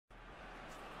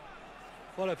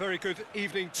Well, a very good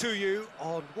evening to you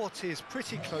on what is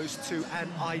pretty close to an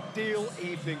ideal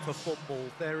evening for football.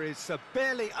 There is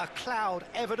barely a cloud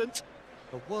evident.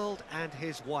 The world and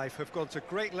his wife have gone to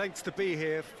great lengths to be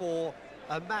here for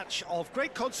a match of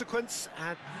great consequence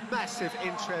and massive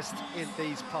interest in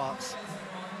these parts.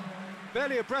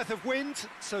 Barely a breath of wind,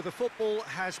 so the football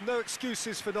has no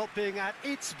excuses for not being at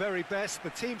its very best.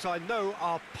 The teams I know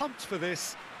are pumped for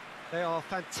this. They are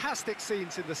fantastic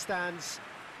scenes in the stands.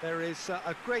 There is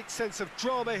a great sense of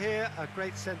drama here, a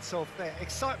great sense of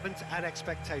excitement and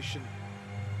expectation.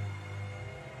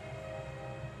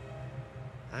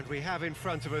 And we have in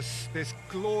front of us this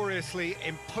gloriously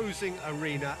imposing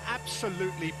arena,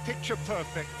 absolutely picture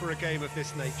perfect for a game of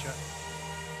this nature.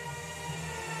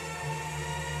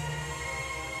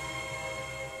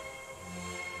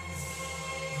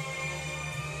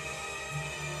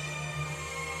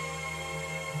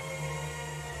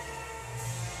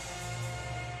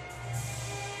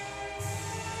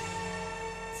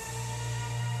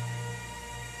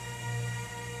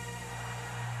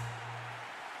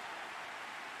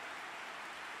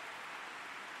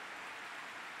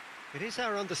 It is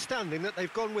our understanding that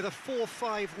they've gone with a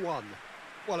 4-5-1.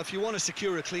 Well, if you want to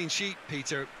secure a clean sheet,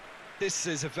 Peter, this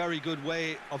is a very good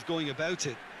way of going about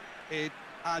it. It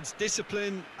adds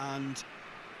discipline and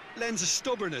lends a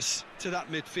stubbornness to that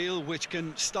midfield, which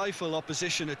can stifle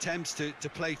opposition attempts to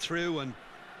play through, and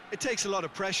it takes a lot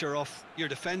of pressure off your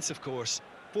defence, of course,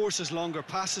 forces longer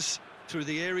passes through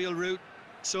the aerial route.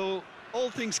 So, all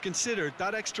things considered,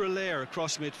 that extra layer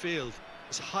across midfield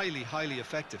is highly, highly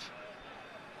effective.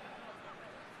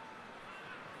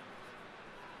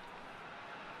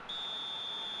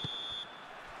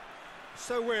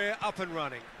 So we're up and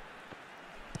running.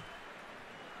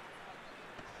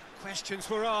 Questions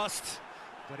were asked,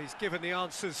 but he's given the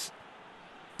answers.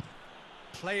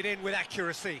 Played in with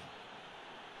accuracy.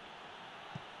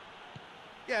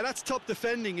 Yeah, that's top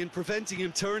defending in preventing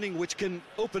him turning, which can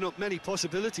open up many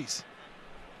possibilities.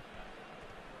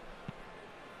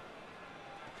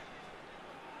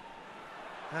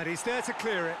 And he's there to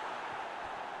clear it.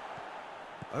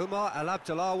 Omar El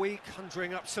Abdellaoui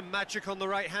conjuring up some magic on the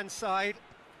right-hand side.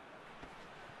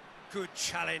 Good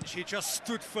challenge, he just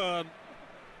stood firm.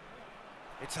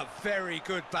 It's a very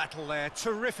good battle there,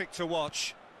 terrific to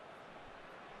watch.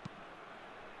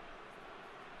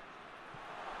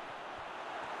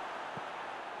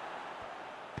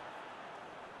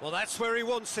 Well, that's where he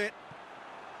wants it.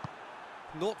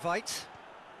 Nordtveit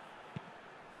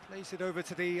plays it over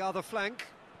to the other flank.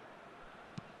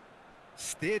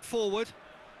 Steered forward.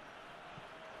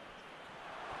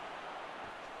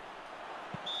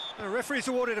 The referee's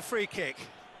awarded a free kick.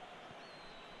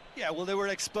 Yeah, well, they were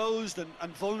exposed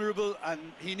and vulnerable, and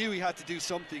he knew he had to do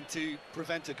something to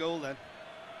prevent a goal then.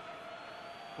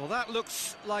 Well, that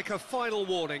looks like a final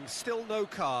warning, still no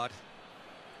card.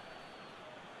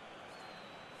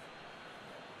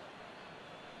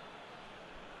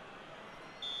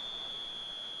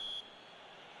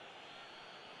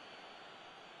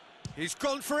 He's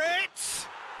gone for it!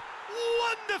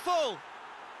 Wonderful!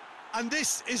 And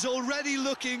this is already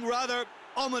looking rather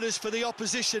ominous for the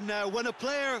opposition now, when a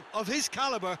player of his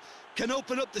calibre can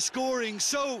open up the scoring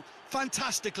so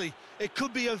fantastically. It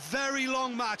could be a very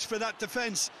long match for that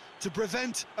defence to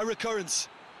prevent a recurrence.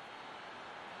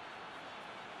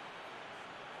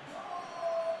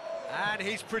 And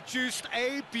he's produced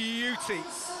a beauty.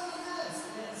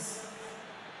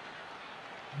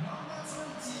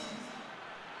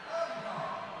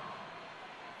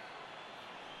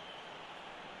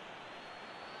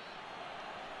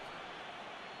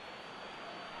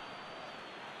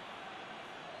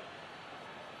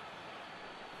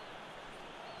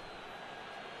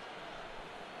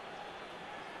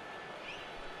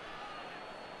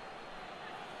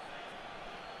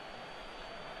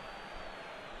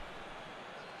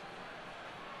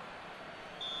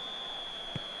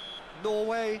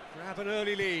 Norway grab an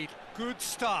early lead. Good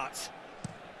start.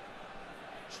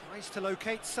 Tries to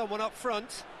locate someone up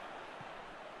front.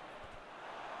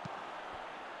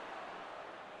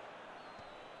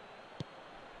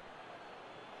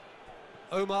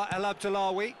 Omar El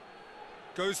Abdellaoui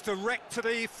goes direct to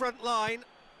the front line.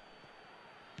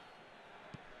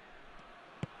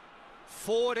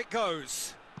 Forward it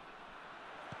goes.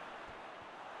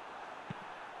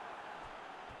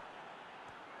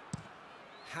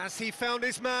 Has he found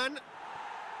his man?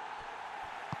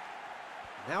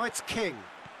 Now it's King.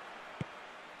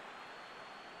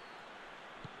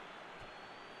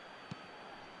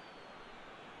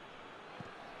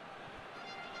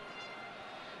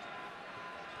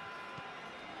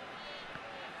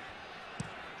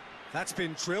 That's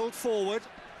been drilled forward.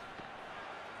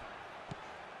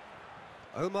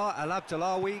 Omar Al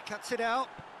Abdullawi cuts it out.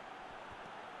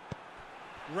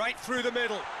 Right through the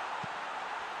middle.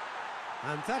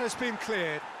 And that has been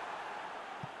cleared.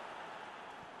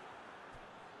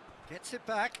 Gets it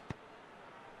back.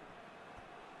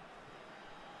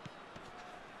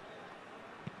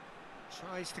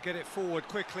 Tries to get it forward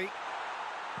quickly.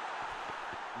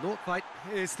 Nordveit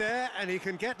is there, and he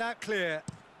can get that clear.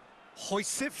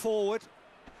 Hoists it forward.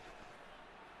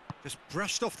 Just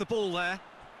brushed off the ball there.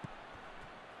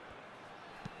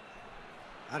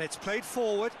 And it's played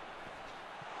forward.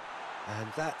 And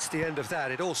that's the end of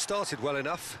that. It all started well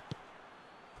enough.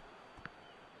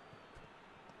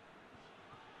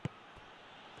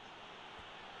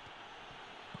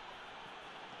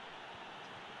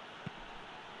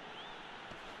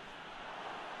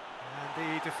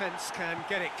 And the defence can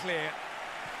get it clear.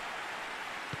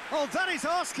 Oh, that is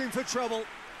asking for trouble.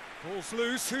 Ball's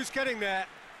loose, who's getting there?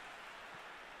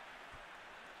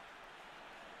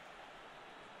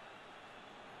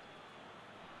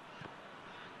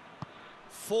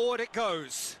 Forward it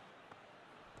goes.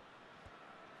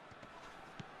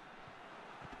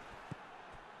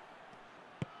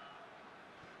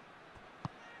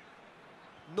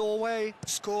 Norway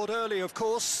scored early, of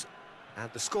course,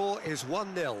 and the score is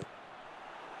 1-0.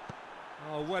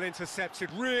 Oh, well intercepted,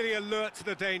 really alert to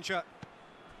the danger.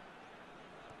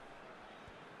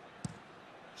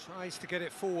 Tries to get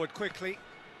it forward quickly.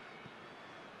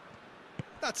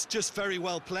 That's just very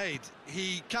well played.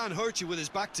 He can hurt you with his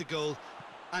back to goal,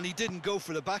 and he didn't go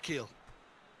for the back heel.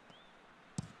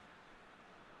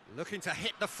 Looking to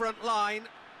hit the front line.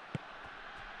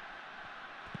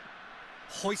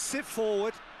 Hoists it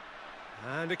forward.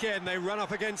 And again, they run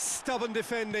up against stubborn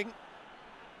defending.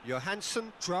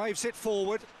 Johansson drives it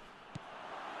forward.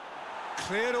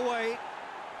 Cleared away.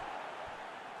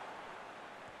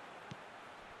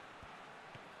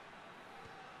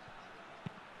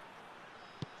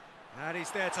 And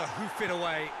he's there to hoof it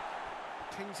away.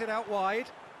 Pings it out wide.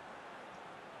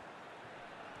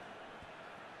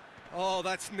 Oh,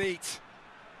 that's neat.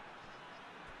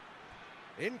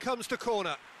 In comes the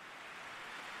corner.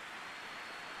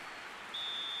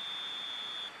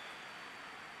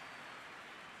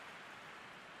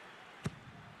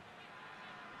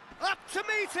 Up to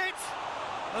meet it!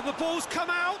 And the ball's come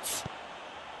out.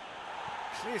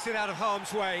 Clears it out of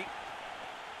harm's way.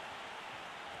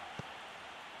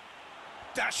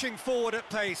 Dashing forward at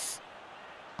pace.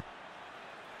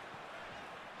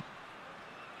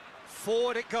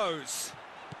 Forward it goes.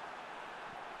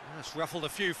 That's ruffled a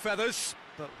few feathers,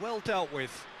 but well dealt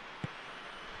with.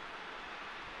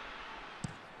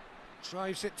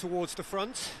 Drives it towards the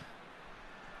front.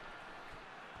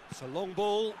 It's a long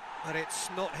ball, but it's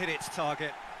not hit its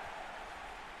target.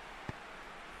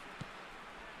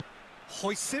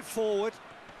 Hoists it forward.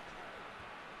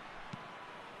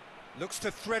 Looks to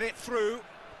thread it through.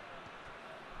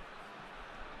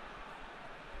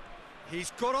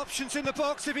 He's got options in the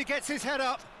box if he gets his head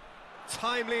up.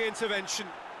 Timely intervention.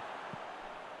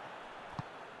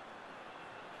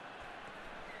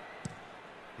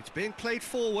 It's being played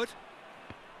forward.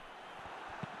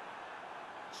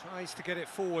 Tries to get it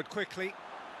forward quickly.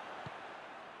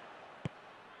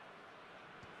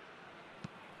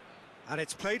 And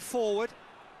it's played forward.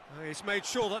 He's made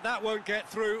sure that that won't get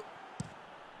through.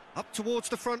 Up towards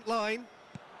the front line.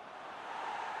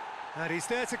 And he's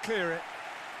there to clear it.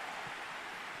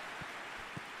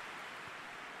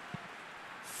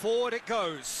 Forward it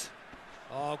goes.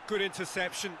 Oh, good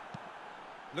interception.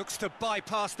 Looks to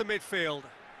bypass the midfield.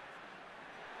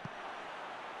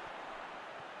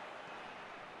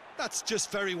 That's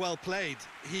just very well played.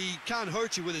 He can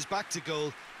hurt you with his back to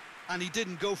goal, and he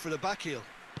didn't go for the back heel.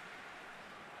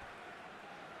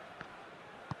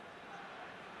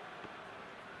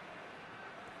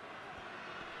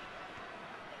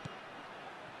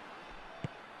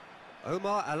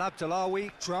 Omar Al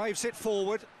Abdullawi drives it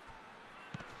forward.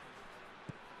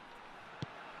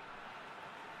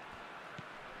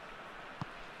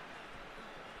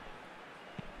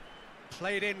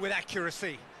 Played in with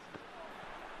accuracy.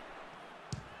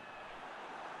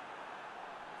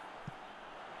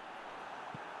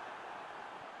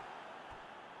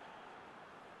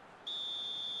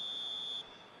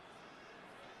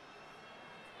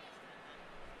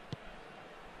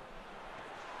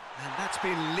 And that's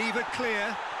been levered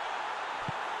clear.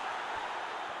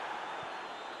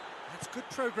 That's good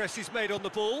progress he's made on the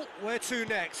ball. Where to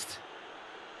next?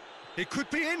 He could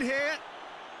be in here.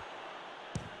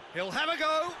 He'll have a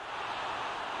go.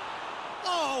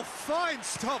 Oh, fine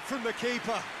stop from the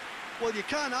keeper. Well, you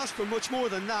can't ask for much more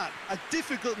than that. A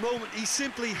difficult moment he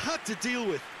simply had to deal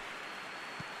with.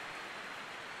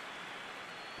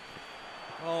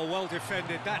 Oh, well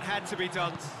defended. That had to be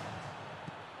done.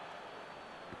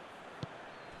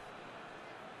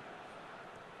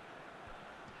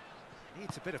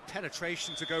 Needs a bit of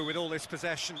penetration to go with all this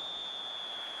possession.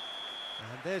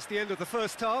 And there's the end of the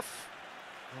first half.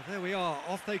 Well, there we are.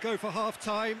 Off they go for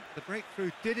half-time. The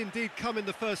breakthrough did indeed come in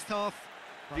the first half.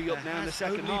 Be up now in the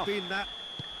second half. Been that.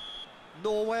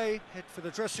 Norway head for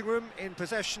the dressing room in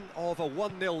possession of a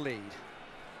 1-0 lead.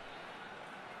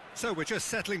 So we're just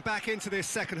settling back into this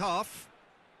second half.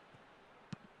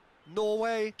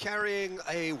 Norway carrying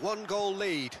a 1-goal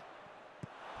lead.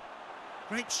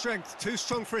 Great strength, too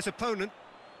strong for his opponent.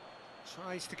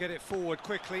 Tries to get it forward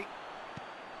quickly.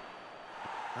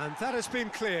 And that has been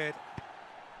cleared.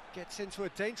 Gets into a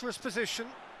dangerous position.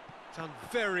 Done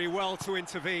very well to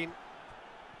intervene.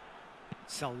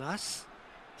 Salnas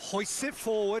hoists it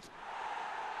forward.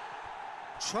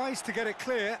 Tries to get it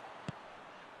clear.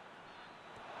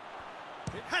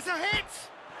 It has a hit!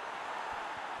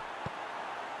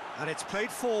 And it's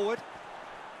played forward.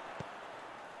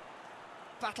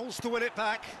 Battles to win it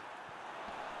back.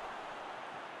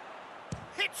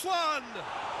 Hits one!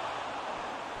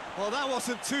 Well, that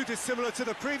wasn't too dissimilar to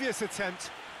the previous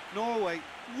attempt. Norway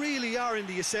really are in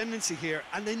the ascendancy here,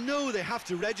 and they know they have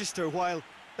to register while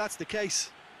that's the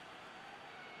case.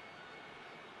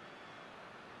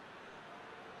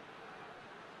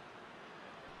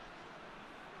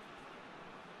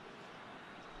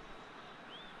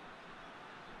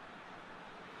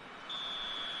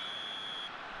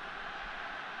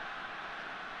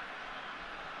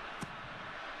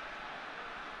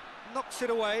 Knocks it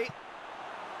away.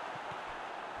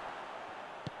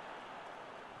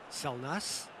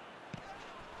 Salnas.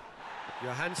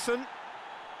 Johansson.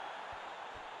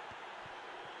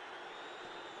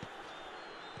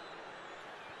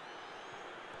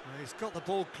 He's got the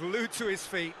ball glued to his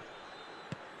feet.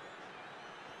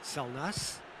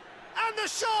 Salnas. And the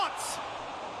shot!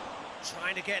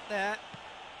 Trying to get there.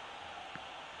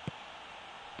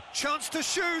 Chance to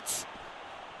shoot!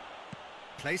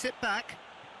 Plays it back.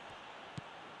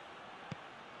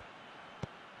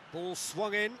 Ball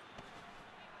swung in.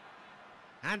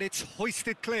 And it's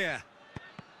hoisted clear.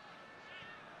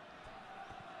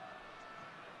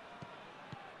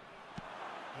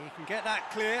 He can get that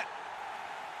clear.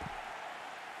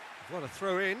 What a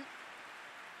throw in.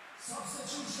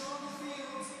 Substitution on the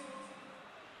field.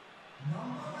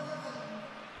 Number 11.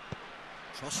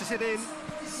 Crosses it in.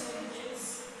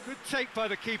 Good take by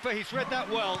the keeper, he's read that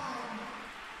well.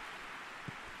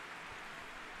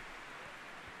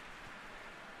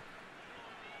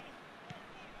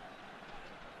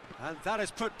 And that has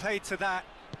put paid to that.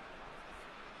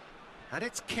 And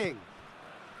it's King.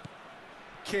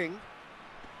 King.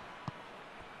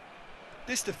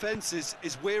 This defence is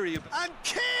wary of... And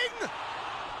King!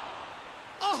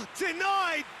 Oh,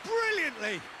 denied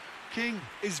brilliantly! King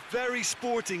is very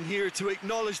sporting here to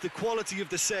acknowledge the quality of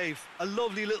the save. A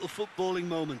lovely little footballing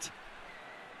moment.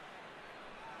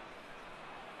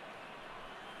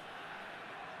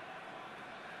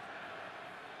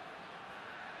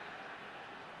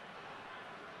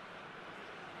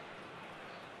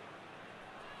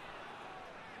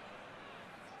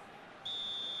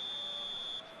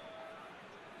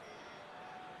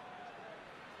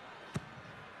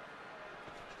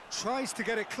 Tries to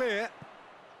get it clear.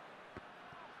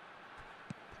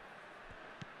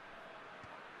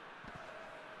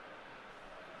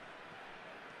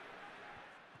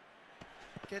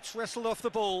 Gets wrestled off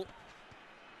the ball.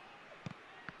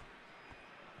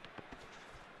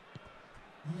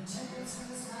 The attendance for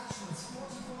this match was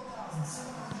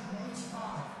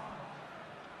 44,785.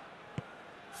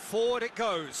 Forward it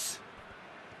goes.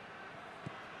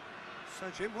 So,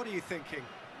 Jim, what are you thinking?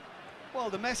 Well,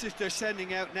 the message they're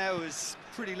sending out now is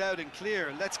pretty loud and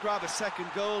clear. Let's grab a second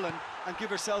goal and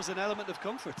give ourselves an element of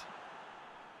comfort.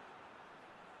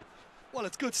 Well,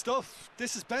 it's good stuff.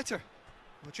 This is better.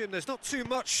 Well, Jim, there's not too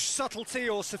much subtlety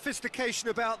or sophistication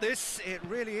about this. It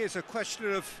really is a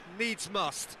question of needs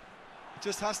must. It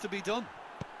just has to be done.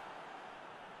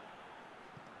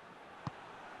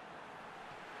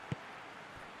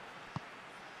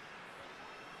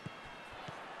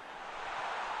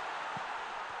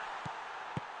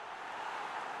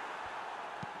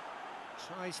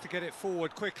 Tries to get it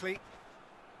forward quickly.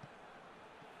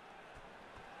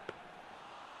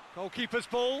 Goalkeeper's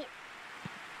ball.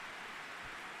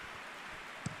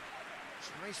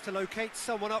 Tries to locate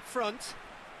someone up front.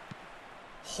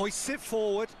 Hoists it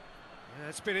forward. Yeah,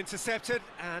 it's been intercepted,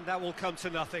 and that will come to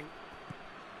nothing.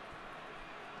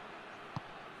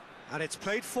 And it's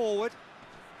played forward.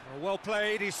 Oh, well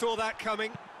played, he saw that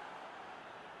coming.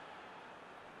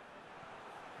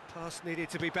 Pass needed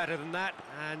to be better than that,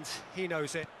 and he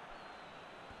knows it.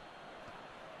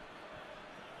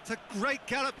 It's a great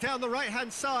gallop down the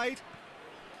right-hand side.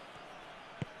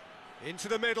 Into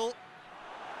the middle.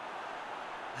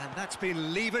 And that's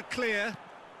been levered clear.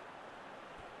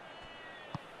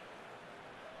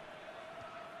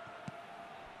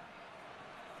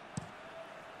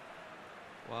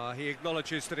 Well, he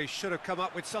acknowledges that he should have come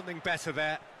up with something better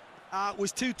there.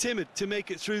 Was too timid to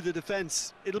make it through the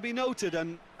defence. It'll be noted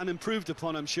and improved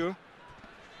upon, I'm sure.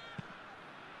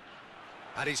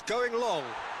 And he's going long.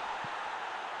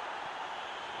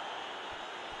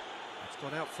 It's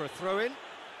gone out for a throw-in.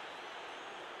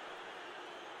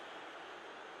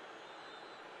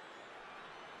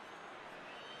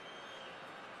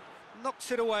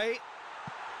 Knocks it away.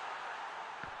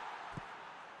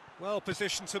 Well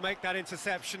positioned to make that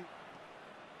interception.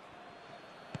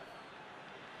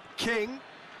 King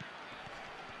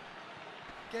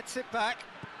gets it back.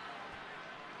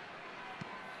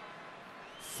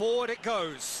 Forward it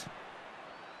goes.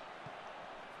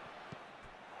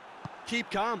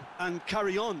 Keep calm and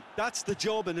carry on. That's the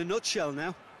job in a nutshell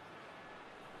now.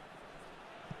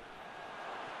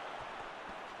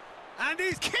 And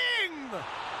he's king!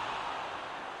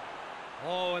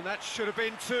 Oh, and that should have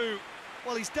been two.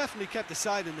 Well, he's definitely kept the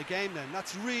side in the game then.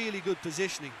 That's really good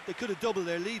positioning. They could have doubled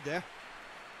their lead there.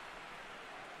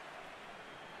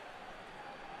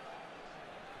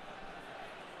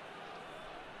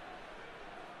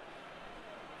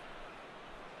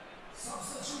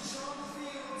 Substitution on the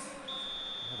field.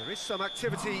 Well, there is some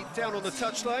activity down on the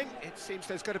touchline. It seems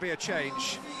there's going to be a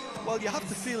change. Well, you have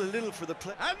to feel a little for the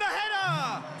play. And the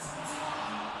header!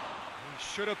 He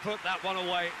should have put that one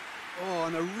away. Oh,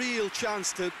 and a real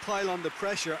chance to pile on the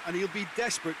pressure, and he'll be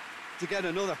desperate to get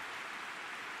another.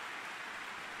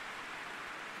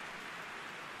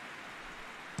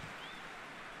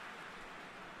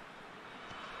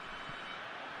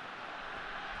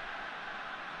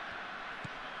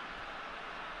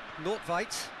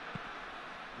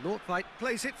 Nordtveit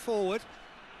plays it forward.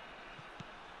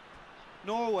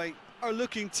 Norway are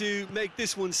looking to make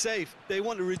this one safe. They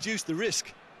want to reduce the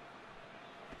risk.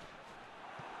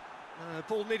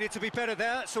 Ball needed to be better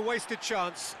there. It's a wasted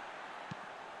chance.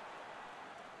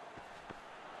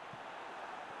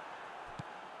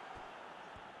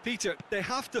 Peter, they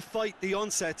have to fight the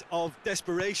onset of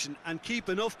desperation and keep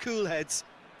enough cool heads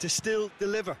to still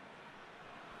deliver.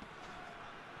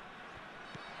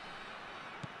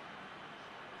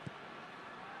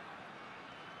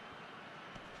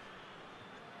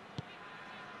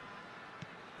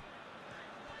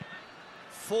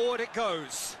 Forward it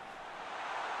goes.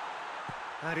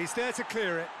 And he's there to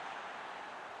clear it.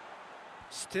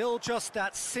 Still just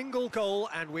that single goal,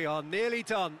 and we are nearly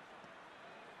done.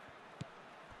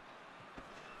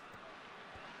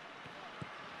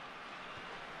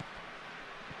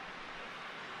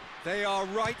 They are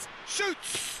right.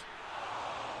 Shoots!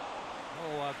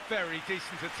 Oh, a very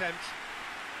decent attempt.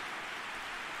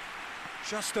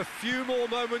 Just a few more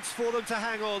moments for them to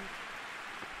hang on.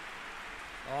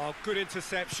 Oh, good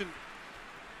interception.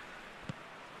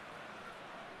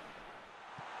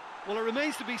 Well, it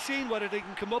remains to be seen whether they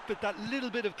can come up with that little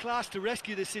bit of class to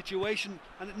rescue this situation,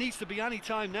 and it needs to be any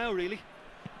time now, really.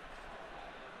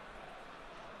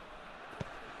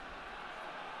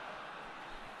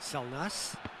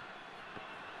 Salnas.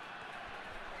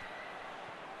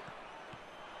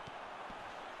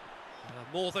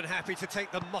 More than happy to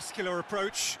take the muscular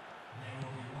approach.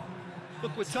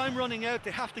 Look, with time running out,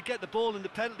 they have to get the ball in the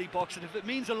penalty box, and if it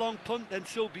means a long punt, then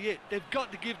so be it. They've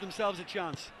got to give themselves a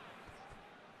chance.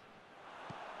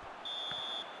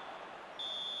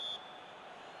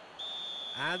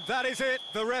 And that is it.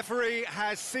 The referee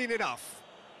has seen enough.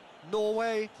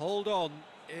 Norway, hold on.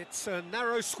 It's a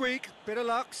narrow squeak, bit of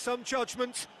luck, some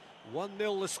judgment.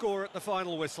 1-0 the score at the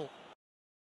final whistle.